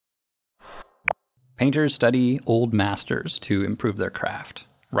Painters study old masters to improve their craft.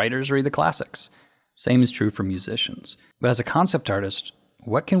 Writers read the classics. Same is true for musicians. But as a concept artist,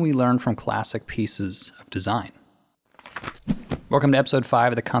 what can we learn from classic pieces of design? Welcome to episode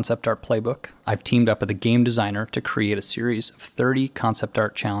 5 of the Concept Art Playbook. I've teamed up with a game designer to create a series of 30 concept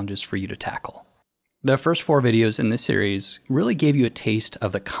art challenges for you to tackle. The first 4 videos in this series really gave you a taste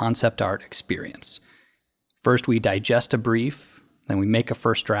of the concept art experience. First, we digest a brief, then we make a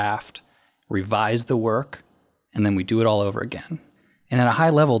first draft, revise the work, and then we do it all over again. And at a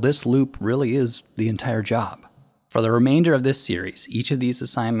high level, this loop really is the entire job. For the remainder of this series, each of these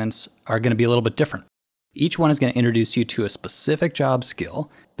assignments are going to be a little bit different. Each one is going to introduce you to a specific job skill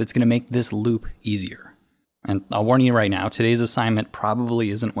that's going to make this loop easier. And I'll warn you right now, today's assignment probably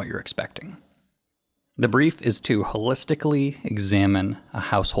isn't what you're expecting. The brief is to holistically examine a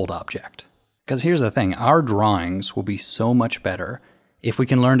household object. Because here's the thing, our drawings will be so much better if we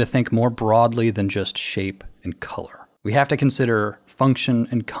can learn to think more broadly than just shape and color. We have to consider function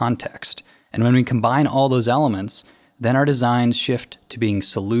and context. And when we combine all those elements, then our designs shift to being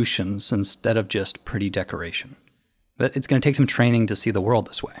solutions instead of just pretty decoration. But it's going to take some training to see the world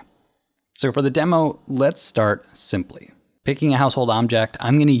this way. So for the demo, let's start simply. Picking a household object,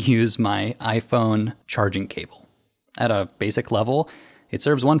 I'm going to use my iPhone charging cable. At a basic level, it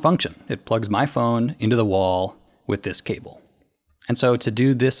serves one function. It plugs my phone into the wall with this cable. And so to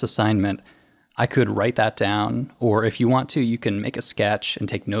do this assignment, I could write that down, or if you want to, you can make a sketch and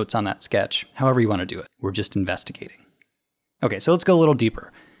take notes on that sketch, however you want to do it. We're just investigating. Okay, so let's go a little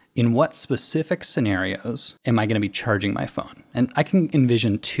deeper. In what specific scenarios am I going to be charging my phone? And I can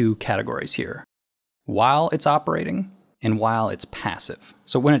envision 2 categories here. While it's operating and while it's passive.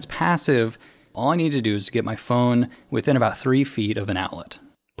 So when it's passive, all I need to do is get my phone within about 3 feet of an outlet.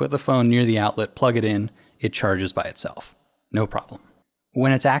 Put the phone near the outlet, plug it in, it charges by itself. No problem.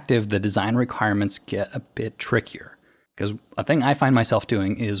 When it's active, the design requirements get a bit trickier. Because a thing I find myself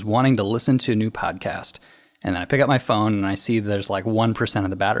doing is wanting to listen to a new podcast, and then I pick up my phone and I see there's like 1% of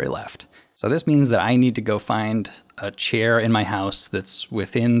the battery left. So this means that I need to go find a chair in my house that's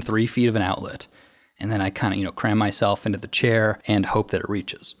within 3 feet of an outlet. And then I kind of, cram myself into the chair and hope that it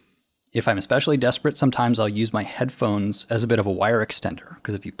reaches. If I'm especially desperate, sometimes I'll use my headphones as a bit of a wire extender.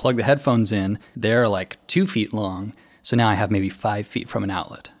 Because if you plug the headphones in, they're like 2 feet long. So now I have maybe 5 feet from an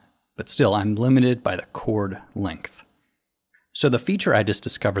outlet. But still, I'm limited by the cord length. So the feature I just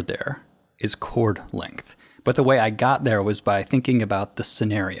discovered there is cord length. But the way I got there was by thinking about the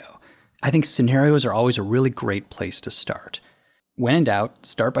scenario. I think scenarios are always a really great place to start. When in doubt,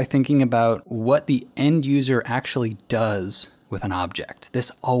 start by thinking about what the end user actually does with an object.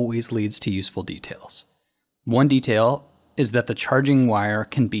 This always leads to useful details. One detail is that the charging wire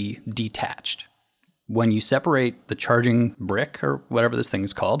can be detached. When you separate the charging brick, or whatever this thing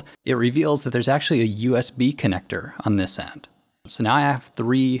is called, it reveals that there's actually a USB connector on this end. So now I have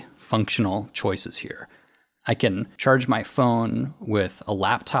 3 functional choices here. I can charge my phone with a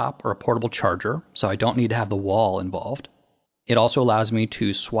laptop or a portable charger, so I don't need to have the wall involved. It also allows me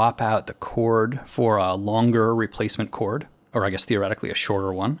to swap out the cord for a longer replacement cord, or I guess theoretically a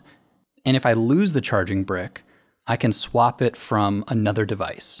shorter one. And if I lose the charging brick, I can swap it from another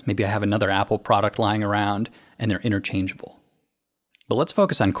device. Maybe I have another Apple product lying around and they're interchangeable. But let's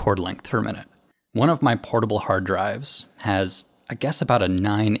focus on cord length for a minute. One of my portable hard drives has, I guess, about a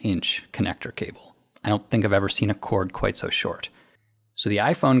 9-inch connector cable. I don't think I've ever seen a cord quite so short. So the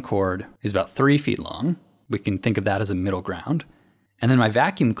iPhone cord is about 3 feet long. We can think of that as a middle ground. And then my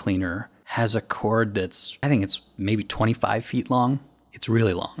vacuum cleaner has a cord that's, I think it's maybe 25 feet long. It's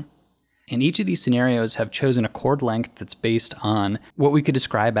really long. And each of these scenarios have chosen a cord length that's based on what we could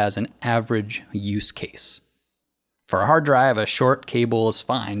describe as an average use case. For a hard drive, a short cable is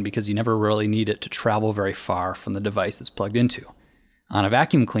fine because you never really need it to travel very far from the device it's plugged into. On a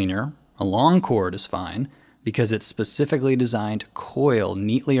vacuum cleaner, a long cord is fine because it's specifically designed to coil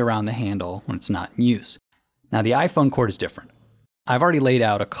neatly around the handle when it's not in use. Now the iPhone cord is different. I've already laid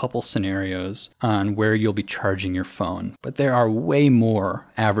out a couple scenarios on where you'll be charging your phone, but there are way more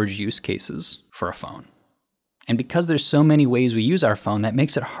average use cases for a phone. And because there's so many ways we use our phone, that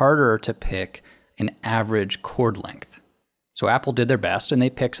makes it harder to pick an average cord length. So Apple did their best and they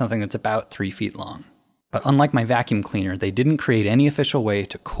picked something that's about 3 feet long. But unlike my vacuum cleaner, they didn't create any official way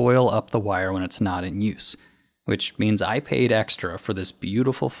to coil up the wire when it's not in use, which means I paid extra for this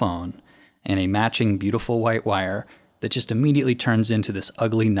beautiful phone and a matching beautiful white wire that just immediately turns into this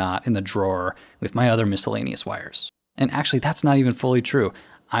ugly knot in the drawer with my other miscellaneous wires. And actually, that's not even fully true.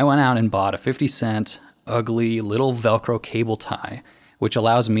 I went out and bought a 50-cent, ugly little Velcro cable tie, which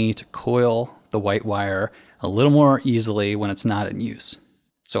allows me to coil the white wire a little more easily when it's not in use.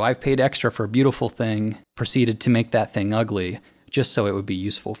 So I've paid extra for a beautiful thing, proceeded to make that thing ugly, just so it would be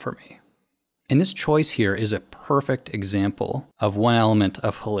useful for me. And this choice here is a perfect example of one element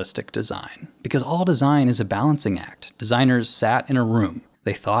of holistic design, because all design is a balancing act. Designers sat in a room,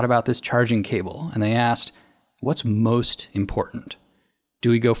 they thought about this charging cable, and they asked, what's most important?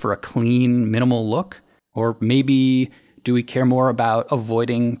 Do we go for a clean, minimal look? Or maybe do we care more about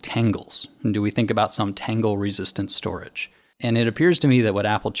avoiding tangles? And do we think about some tangle-resistant storage? And it appears to me that what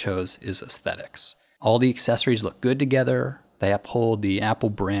Apple chose is aesthetics. All the accessories look good together, they uphold the Apple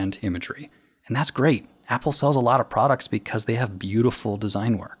brand imagery. And that's great. Apple sells a lot of products because they have beautiful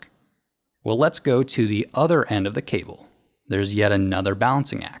design work. Well, let's go to the other end of the cable. There's yet another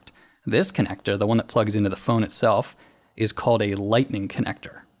balancing act. This connector, the one that plugs into the phone itself, is called a lightning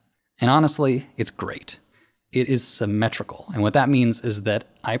connector. And honestly, it's great. It is symmetrical. And what that means is that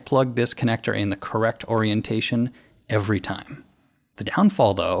I plug this connector in the correct orientation every time. The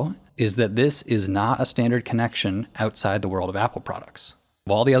downfall, though, is that this is not a standard connection outside the world of Apple products.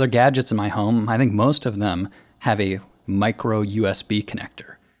 Of all the other gadgets in my home, I think most of them have a micro USB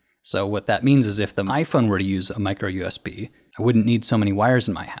connector. So what that means is if the iPhone were to use a micro USB, I wouldn't need so many wires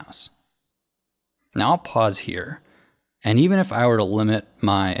in my house. Now I'll pause here. And even if I were to limit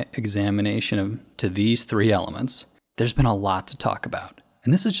my examination to these three elements, there's been a lot to talk about.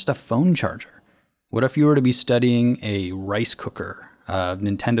 And this is just a phone charger. What if you were to be studying a rice cooker, a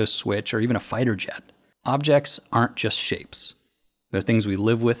Nintendo Switch, or even a fighter jet? Objects aren't just shapes. They're things we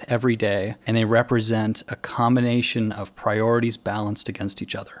live with every day, and they represent a combination of priorities balanced against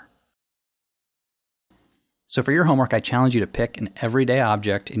each other. So for your homework, I challenge you to pick an everyday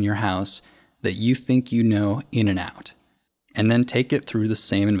object in your house that you think you know in and out, and then take it through the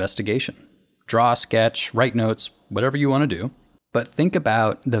same investigation. Draw a sketch, write notes, whatever you want to do, but think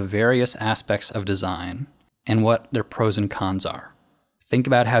about the various aspects of design and what their pros and cons are. Think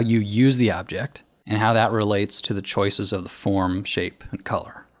about how you use the object and how that relates to the choices of the form, shape, and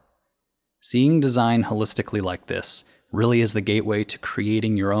color. Seeing design holistically like this really is the gateway to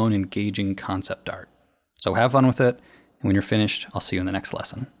creating your own engaging concept art. So have fun with it, and when you're finished, I'll see you in the next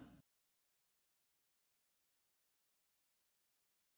lesson.